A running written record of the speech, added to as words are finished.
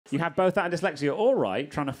You have both that and dyslexia. All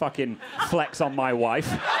right, trying to fucking flex on my wife.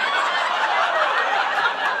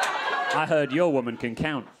 I heard your woman can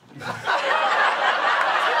count.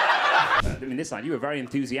 I mean, this side, you were very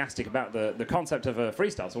enthusiastic about the concept of a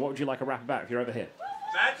freestyle, so what would you like a rap about if you're over here?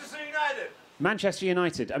 Manchester United! Manchester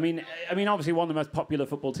United. I mean, obviously one of the most popular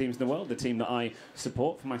football teams in the world, the team that I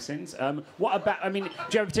support for my sins. What about, I mean, do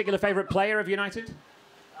you have a particular favourite player of United?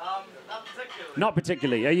 Not particularly. Not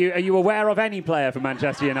particularly. Are you aware of any player for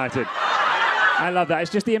Manchester United? I love that.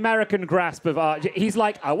 It's just the American grasp of art. He's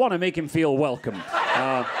like, I want to make him feel welcome.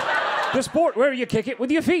 The sport where you kick it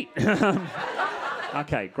with your feet.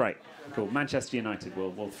 Okay, great. Cool. Manchester United,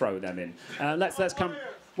 we'll throw them in. Let's come...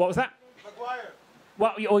 What was that? Maguire.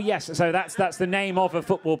 Well, oh yes, so that's the name of a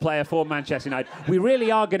football player for Manchester United. We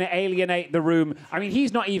really are going to alienate the room. I mean,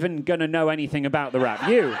 he's not even going to know anything about the rap.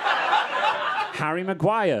 You. Harry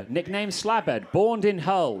Maguire, nicknamed Slabhead, born in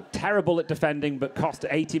Hull, terrible at defending, but cost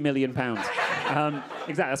 £80 million.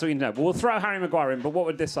 Exactly, that's what you know. But we'll throw Harry Maguire in, but what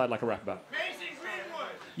would this side like a rap about? Mason Greenwood.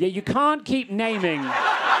 Yeah, you can't keep naming...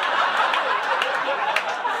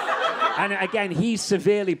 And again, he's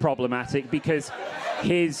severely problematic because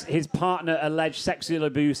his partner alleged sexual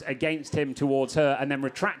abuse against him towards her and then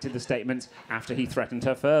retracted the statements after he threatened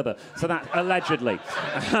her further. So that, allegedly.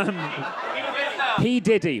 P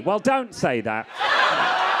Diddy. Well, don't say that.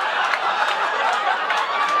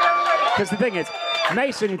 Because the thing is,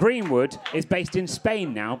 Mason Greenwood is based in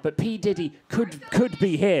Spain now, but P Diddy could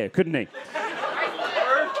be here, couldn't he?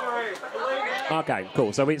 Okay,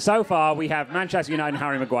 cool. So far we have Manchester United and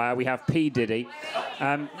Harry Maguire. We have P Diddy.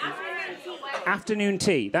 Afternoon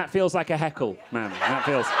tea. That feels like a heckle, man. That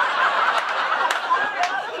feels...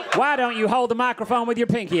 Why don't you hold the microphone with your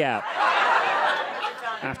pinky out?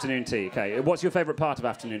 Afternoon tea, okay. What's your favourite part of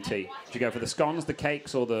afternoon tea? Do you go for the scones, the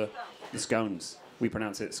cakes, or the scones? We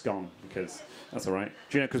pronounce it scone, because that's all right.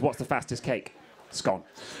 Do you know, because what's the fastest cake? Scone.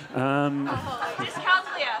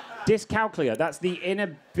 Dyscalculia. Dyscalculia, that's the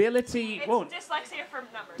inability... It's dyslexia for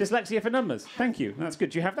numbers. Dyslexia for numbers. Thank you. That's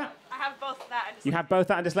good. Do you have that? I have both that and dyslexia. You have both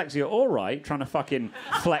that and dyslexia. All right, trying to fucking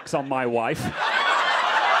flex on my wife.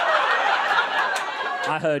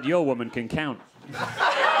 I heard your woman can count.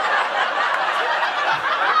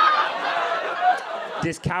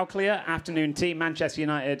 Dyscalculia, afternoon tea, Manchester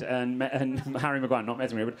United and Harry Maguire, not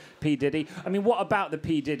Mason Greenwood, P Diddy. I mean, what about the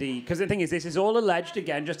P Diddy? Because the thing is, this is all alleged,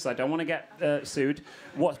 again, just because I don't want to get sued.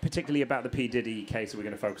 What's particularly about the P Diddy case are we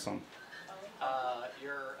going to focus on?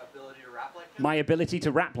 Your ability to rap like him? My ability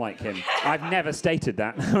to rap like him. I've never stated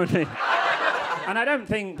that. And I don't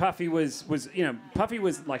think Puffy was, you know, Puffy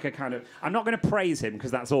was like a kind of... I'm not going to praise him because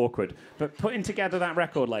that's awkward, but putting together that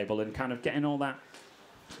record label and kind of getting all that...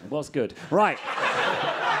 It was good. Right.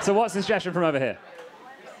 So what's the suggestion from over here?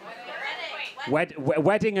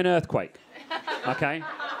 Wedding and earthquake. Okay.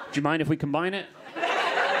 Do you mind if we combine it?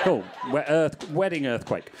 Cool. Wedding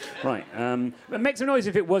earthquake. Right. Make some noise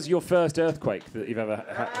if it was your first earthquake that you've ever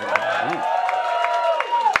had.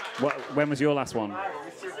 Oh. When was your last one?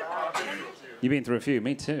 You've been through a few.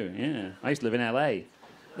 Me too. Yeah. I used to live in LA.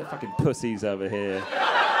 The fucking pussies over here.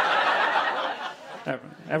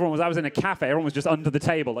 Everyone was. I was in a cafe. Everyone was just under the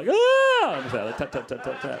table, like, ah! Tap, tap, tap,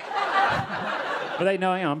 tap, tap. But they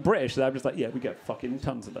know I'm British, so I'm just like, yeah, we get fucking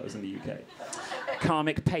tons of those in the UK.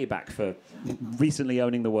 Karmic payback for recently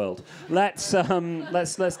owning the world. Let's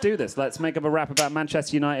do this. Let's make up a rap about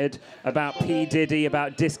Manchester United, about P Diddy,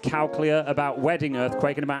 about Dyscalculia, about wedding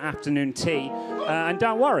earthquake, and about afternoon tea. And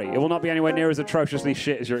don't worry, it will not be anywhere near as atrociously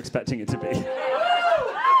shit as you're expecting it to be.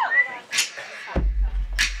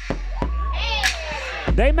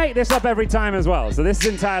 They make this up every time as well, so this is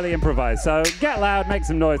entirely improvised. So get loud, make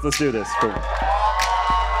some noise, let's do this. Cool.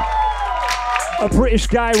 A British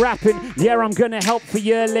guy rapping, yeah, I'm gonna help for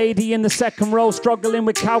your lady in the second row, struggling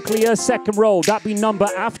with calculus, second row, that be number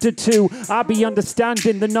after 2. I be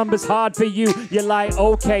understanding the number's hard for you. You're like,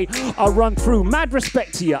 okay, I'll run through. Mad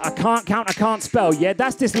respect to you. I can't count, I can't spell. Yeah,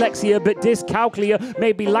 that's dyslexia, but dyscalculia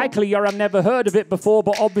may be likelier. I've never heard of it before,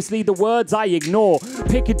 but obviously the words I ignore.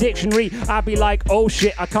 Pick a dictionary, I be like, oh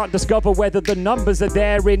shit, I can't discover whether the numbers are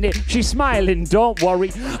there in it. She's smiling, don't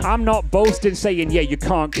worry. I'm not boasting, saying, yeah, you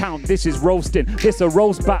can't count. This is roasting. This a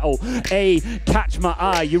roast battle. Hey, catch my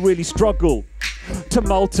eye, you really struggle. to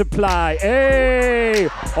multiply. Hey!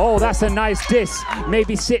 Oh, that's a nice diss.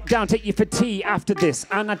 Maybe sit down, take you for tea after this.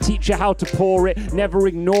 And I teach you how to pour it, never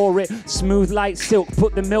ignore it. Smooth like silk,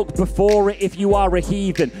 put the milk before it if you are a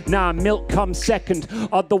heathen. Nah, milk comes second.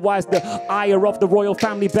 Otherwise, the ire of the royal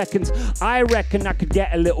family beckons. I reckon I could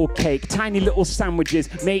get a little cake, tiny little sandwiches.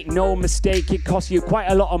 Make no mistake, it costs you quite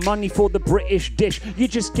a lot of money for the British dish. You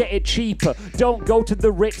just get it cheaper. Don't go to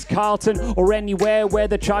the Ritz-Carlton or anywhere where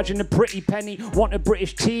they're charging a pretty penny. Want a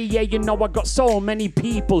British tea? Yeah, you know I got so many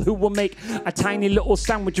people who will make a tiny little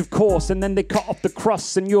sandwich, of course, and then they cut off the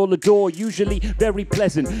crusts and you'll adore. Usually very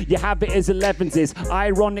pleasant. You have it as 11s is.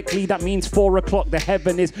 Ironically, that means 4 o'clock. The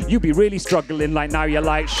heaven is. You be really struggling like now. You're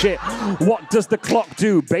like, shit. What does the clock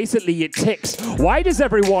do? Basically, it ticks. Why does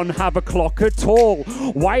everyone have a clock at all?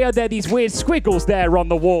 Why are there these weird squiggles there on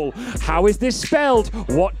the wall? How is this spelled?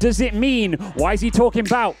 What does it mean? Why is he talking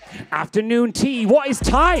about afternoon tea? What is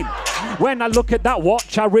time? When I look at that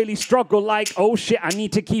watch, I really struggle like, oh shit, I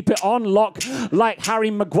need to keep it on lock. Like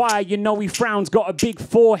Harry Maguire, you know he frowns, got a big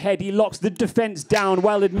forehead, he locks the defense down.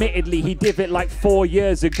 Well, admittedly, he did it like 4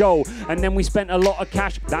 years ago. And then we spent a lot of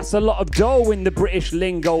cash. That's a lot of dough in the British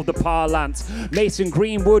lingo, the parlance. Mason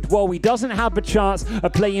Greenwood, well, he doesn't have a chance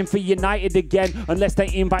of playing for United again unless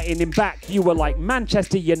they invited him back. You were like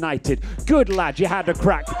Manchester United. Good lad, you had a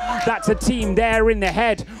crack. That's a team there in the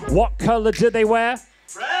head. What colour do they wear?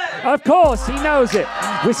 Red. Of course, he knows it.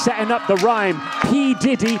 We're setting up the rhyme. P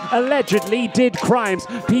Diddy allegedly did crimes.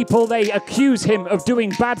 People, they accuse him of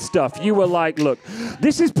doing bad stuff. You were like, look,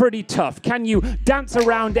 this is pretty tough. Can you dance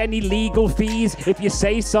around any legal fees? If you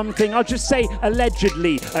say something, I'll just say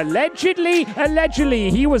allegedly. Allegedly,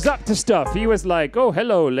 allegedly, he was up to stuff. He was like, oh,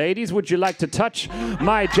 hello, ladies. Would you like to touch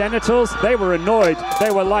my genitals? They were annoyed.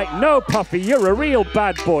 They were like, no, Puffy, you're a real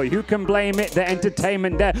bad boy. Who can blame it? The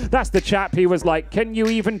entertainment there. That's the chap. He was like, can you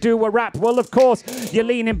even do a rap? Well, of course, you're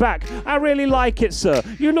leaning back. I really like it, sir.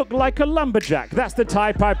 You look like a lumberjack. That's the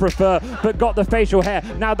type I prefer, but got the facial hair.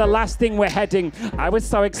 Now, the last thing we're heading. I was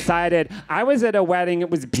so excited. I was at a wedding. It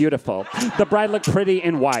was beautiful. The bride looked pretty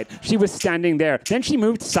in white. She was standing there. Then she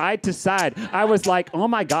moved side to side. I was like, oh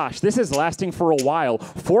my gosh, this is lasting for a while.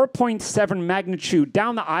 4.7 magnitude.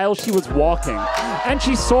 Down the aisle she was walking. And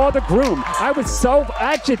she saw the groom. I was so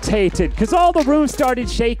agitated because all the room started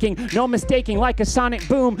shaking. No mistaking, like a sonic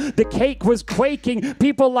boom. The cake was quaking.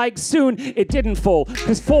 People like soon it didn't fall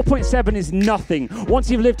because 4.7 is nothing. Once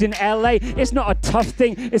you've lived in LA, it's not a tough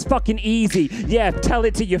thing. It's fucking easy. Yeah, tell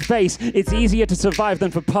it to your face. It's easier to survive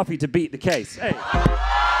than for Puffy to beat the case. Hey.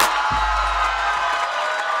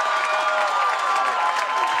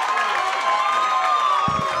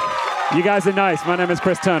 You guys are nice. My name is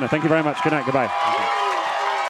Chris Turner. Thank you very much. Good night. Goodbye.